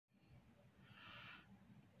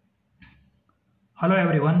Hello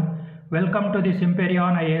everyone, welcome to the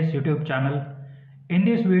Simperion IAS YouTube channel. In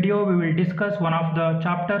this video we will discuss one of the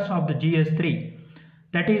chapters of the GS3,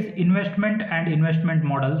 that is investment and investment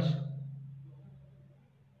models.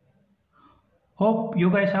 Hope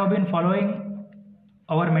you guys have been following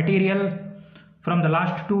our material from the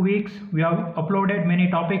last 2 weeks. We have uploaded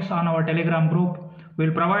many topics on our Telegram group. We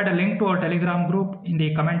will provide a link to our Telegram group in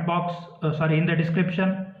the comment box, in the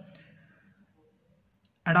description.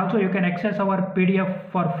 And also you can access our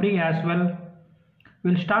PDF for free as well.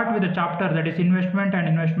 We'll start with the chapter that is investment and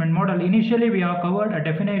investment model. Initially we have covered a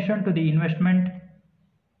definition to the investment.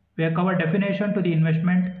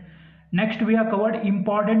 Next we have covered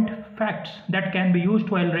important facts that can be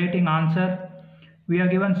used while writing answer. We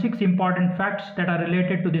have given 6 important facts that are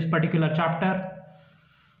related to this particular chapter.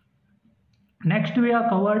 Next we have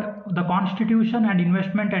covered the constitution and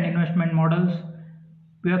investment models.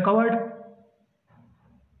 We have covered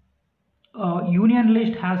union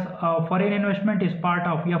list has foreign investment is part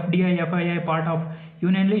of FDI, FII part of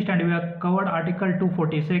union list, and we have covered article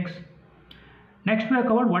 246. Next we have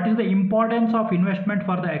covered what is the importance of investment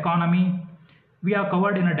for the economy. We have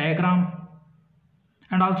covered in a diagram,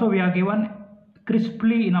 and also we are given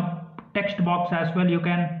crisply in a text box as well. You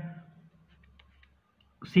can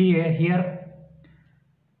see here.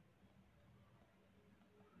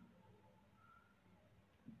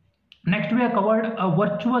 Next we have covered a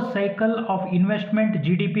virtuous cycle of investment,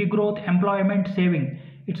 GDP growth, employment, saving.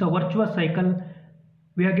 It's a virtuous cycle.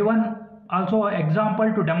 We are given also an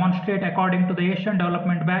example to demonstrate according to the Asian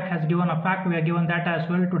Development Bank has given a fact. We are given that as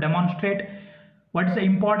well to demonstrate what is the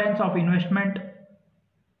importance of investment.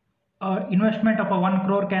 Investment of a 1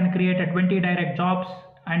 crore can create a 20 direct jobs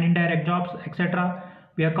and indirect jobs, etc.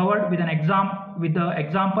 We are covered with an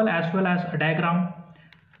example as well as a diagram.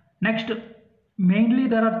 Next, mainly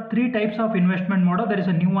there are 3 types of investment model. There is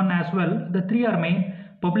a new one as well. The 3 are main: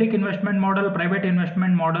 public investment model, private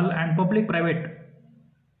investment model, and public-private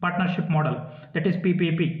partnership model, that is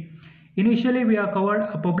PPP. Initially we have covered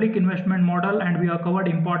a public investment model, and we have covered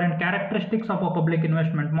important characteristics of a public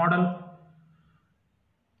investment model.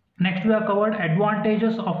 Next we have covered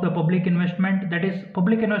advantages of the public investment, that is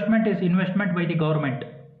public investment is investment by the government.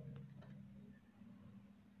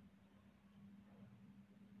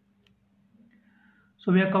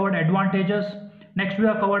 So we have covered advantages. Next we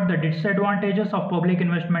have covered the disadvantages of public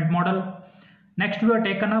investment model. Next we have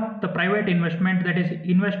taken up the private investment, that is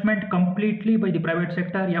investment completely by the private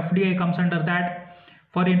sector. FDI comes under that.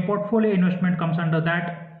 Foreign portfolio investment comes under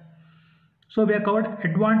that. So we have covered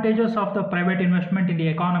advantages of the private investment in the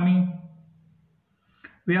economy.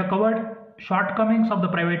 We have covered shortcomings of the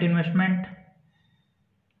private investment.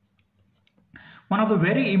 One of the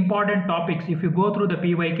very important topics, if you go through the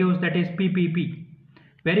PYQs, that is PPP.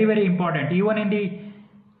 Very important. Even in the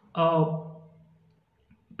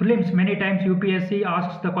prelims, many times UPSC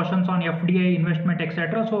asks the questions on FDI, investment,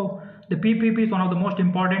 etc. So the PPP is one of the most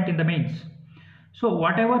important in the mains. So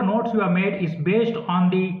whatever notes you have made is based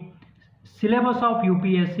on the syllabus of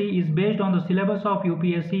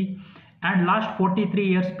UPSC, and last 43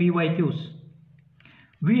 years PYQs.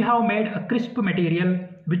 We have made a crisp material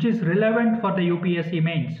which is relevant for the UPSC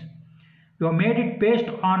mains. We have made it based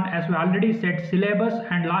on, as we already said, syllabus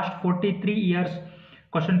and last 43 years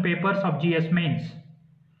question papers of GS mains.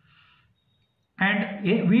 And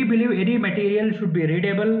we believe any material should be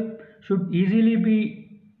readable,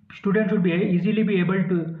 student should be easily be able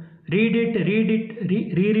to read it,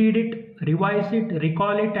 reread it, revise it,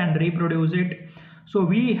 recall it, and reproduce it. So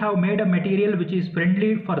we have made a material which is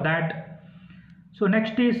friendly for that. So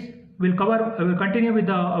next is we'll continue with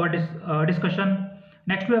our discussion.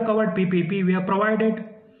 Next we have covered PPP. We have provided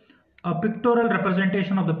a pictorial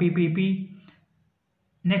representation of the PPP.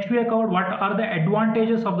 Next we have covered what are the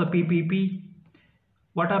advantages of the PPP.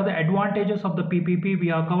 We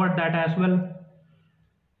have covered that as well.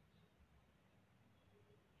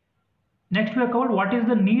 Next we have covered what is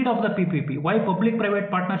the need of the PPP. Why public-private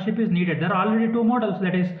partnership is needed. There are already 2 models,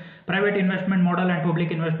 that is private investment model and public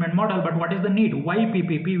investment model. But what is the need? Why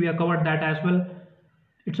PPP? We have covered that as well.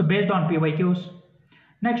 It's based on PYQs.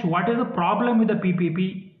 Next, what is the problem with the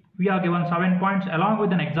PPP? We are given 7 points along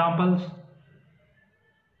with an examples.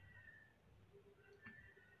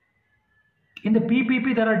 In the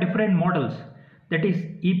PPP there are different models, that is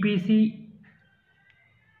EPC,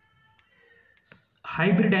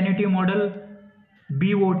 hybrid annuity model,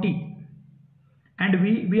 BOT, and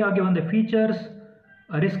we are given the features,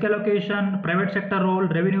 risk allocation, private sector role,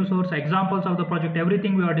 revenue source, examples of the project,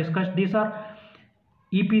 everything we have discussed. These are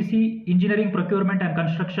EPC, engineering, procurement and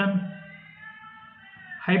construction,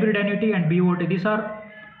 hybrid annuity and BOT. These are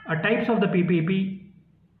types of the PPP.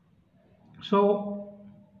 So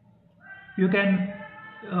you can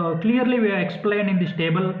clearly we are explained in this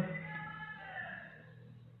table.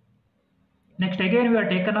 Next, again we have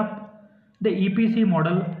taken up the EPC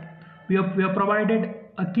model. We have provided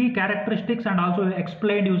a key characteristics and also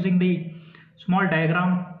explained using the small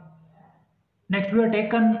diagram. Next, we have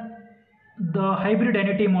taken the hybrid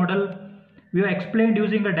entity model. We have explained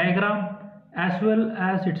using a diagram as well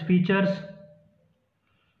as its features.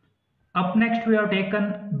 Up next, we have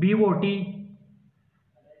taken BOT.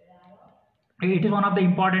 It is one of the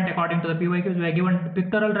important according to the PYQs. We are given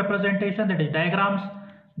pictorial representation, that is diagrams,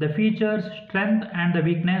 the features, strength and the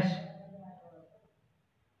weakness.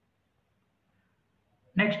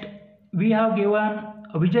 Next, we have given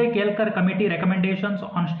Vijay Kelkar committee recommendations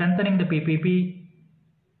on strengthening the PPP,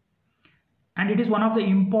 and it is one of the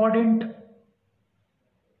important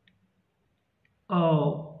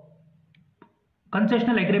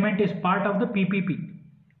concessional agreement is part of the PPP.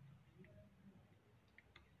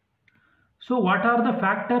 So what are the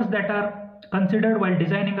factors that are considered while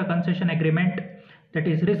designing a concession agreement? That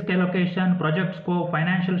is risk allocation, project scope,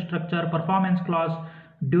 financial structure, performance clause,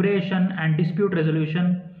 duration and dispute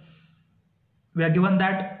resolution. We are given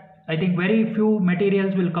that. I think very few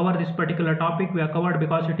materials will cover this particular topic. We are covered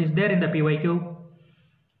because it is there in the PYQ.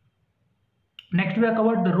 Next, we have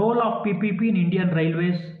covered the role of PPP in Indian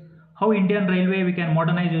Railways. How Indian Railway we can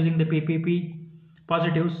modernize using the PPP.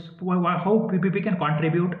 Positives. How PPP can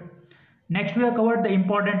contribute. Next, we have covered the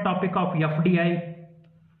important topic of FDI.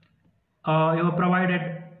 You have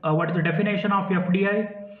provided what is the definition of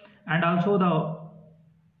FDI, and also the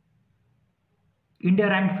India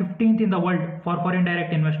ranked 15th in the world for foreign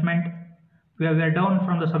direct investment. We are down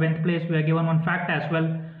from the 7th place. We are given one fact as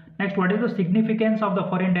well. Next, what is the significance of the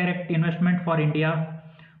foreign direct investment for India?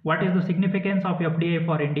 What is the significance of FDI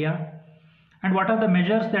for India? And what are the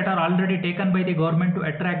measures that are already taken by the government to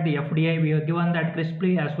attract the FDI? We are given that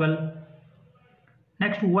crisply as well.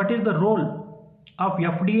 Next, what is the role of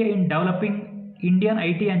FDI in developing Indian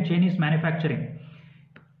IT and Chinese manufacturing?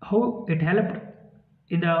 How it helped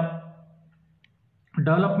in the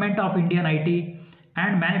development of Indian IT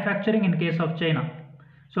and manufacturing in case of China.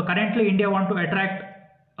 So currently India want to attract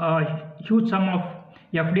a huge sum of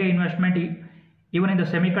FDI investment even in the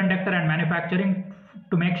semiconductor and manufacturing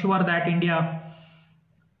to make sure that India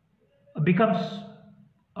becomes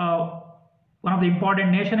one of the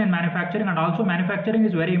important nation in manufacturing, and also manufacturing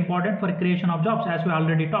is very important for creation of jobs as we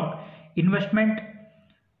already talked. Investment,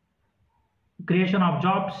 creation of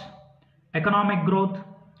jobs, economic growth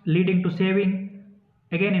leading to saving,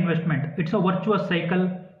 again investment. It's a virtuous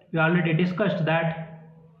cycle. We already discussed that.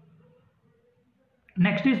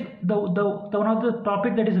 Next is the one of the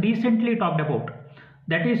topic that is recently talked about,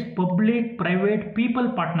 that is public private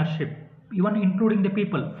people partnership, even including the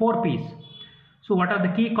people, 4 P's. So what are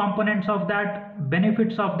the key components of that,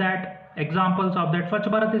 benefits of that, examples of that? Swachh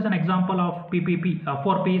Bharat is an example of PPP,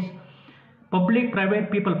 4 P's. Public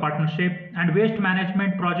private people partnership and waste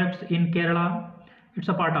management projects in Kerala, it's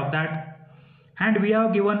a part of that. And we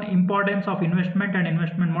have given importance of investment and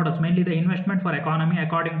investment models, mainly the investment for economy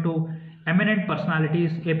according to eminent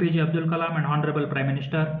personalities APJ Abdul Kalam and Honorable Prime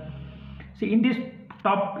Minister. See, in this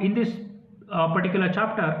particular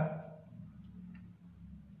chapter,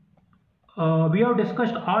 we have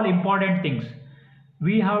discussed all important things.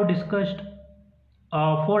 We have discussed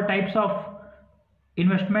 4 types of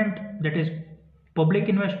investment, that is public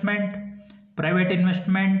investment, private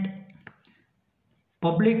investment,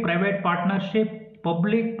 public-private partnership,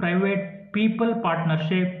 public-private people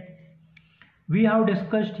partnership. We have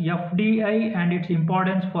discussed FDI and its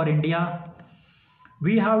importance for India.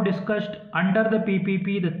 We have discussed under the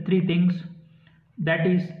PPP the 3 things, that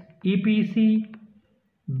is EPC,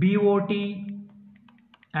 BOT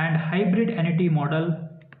and hybrid entity model.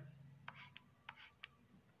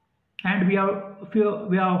 And we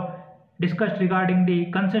have discussed regarding the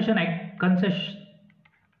concession agreement,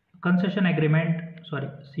 concession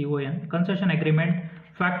agreement,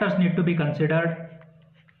 factors need to be considered.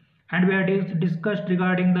 And we have discussed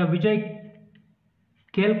regarding the Vijay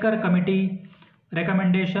Kelkar committee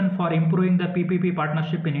recommendation for improving the PPP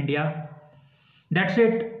partnership in India. That's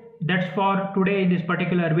it. That's for today in this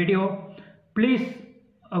particular video. Please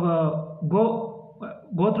go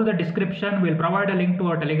through the description. We'll provide a link to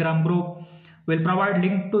our Telegram group. We'll provide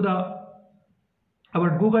link to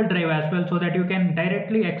our Google Drive as well, so that you can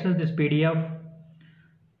directly access this PDF.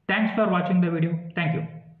 Thanks for watching the video. Thank you.